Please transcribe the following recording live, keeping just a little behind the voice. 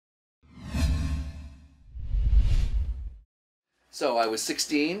So I was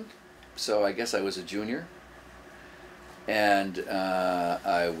 16, so I guess I was a junior, and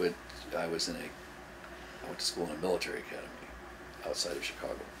I went to school in a military academy outside of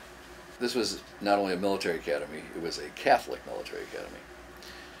Chicago. This was not only a military academy, it was a Catholic military academy.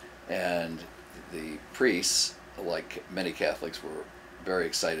 And the priests, like many Catholics, were very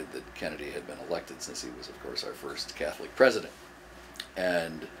excited that Kennedy had been elected, since he was, of course, our first Catholic president.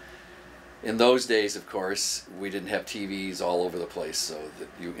 And in those days, of course, we didn't have TVs all over the place, so that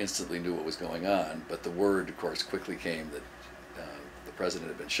you instantly knew what was going on. But the word, of course, quickly came that the president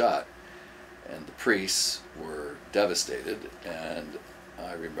had been shot, and the priests were devastated. And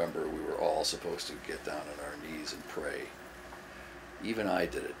I remember we were all supposed to get down on our knees and pray. Even I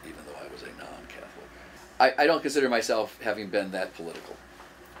did it, even though I was a non-Catholic. I don't consider myself having been that political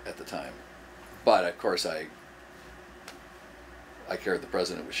at the time, but of course I cared the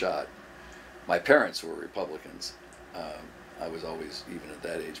president was shot. My parents were Republicans. I was always, even at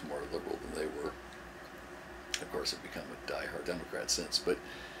that age, more liberal than they were. Of course, I've become a die-hard Democrat since. But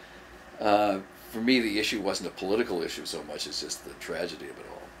for me, the issue wasn't a political issue so much as just the tragedy of it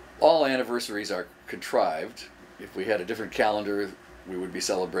all. All anniversaries are contrived. If we had a different calendar, we would be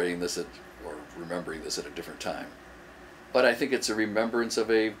celebrating this or remembering this at a different time. But I think it's a remembrance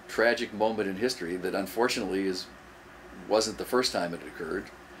of a tragic moment in history that unfortunately wasn't the first time it occurred,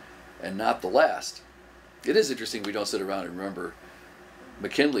 and not the last. It is interesting we don't sit around and remember the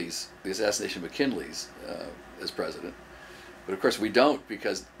assassination of McKinley's as president. But of course we don't,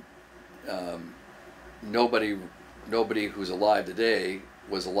 because nobody who's alive today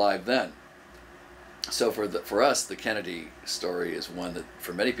was alive then. So for us, the Kennedy story is one that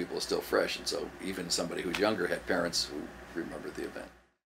for many people is still fresh, and so even somebody who's younger had parents who remembered the event.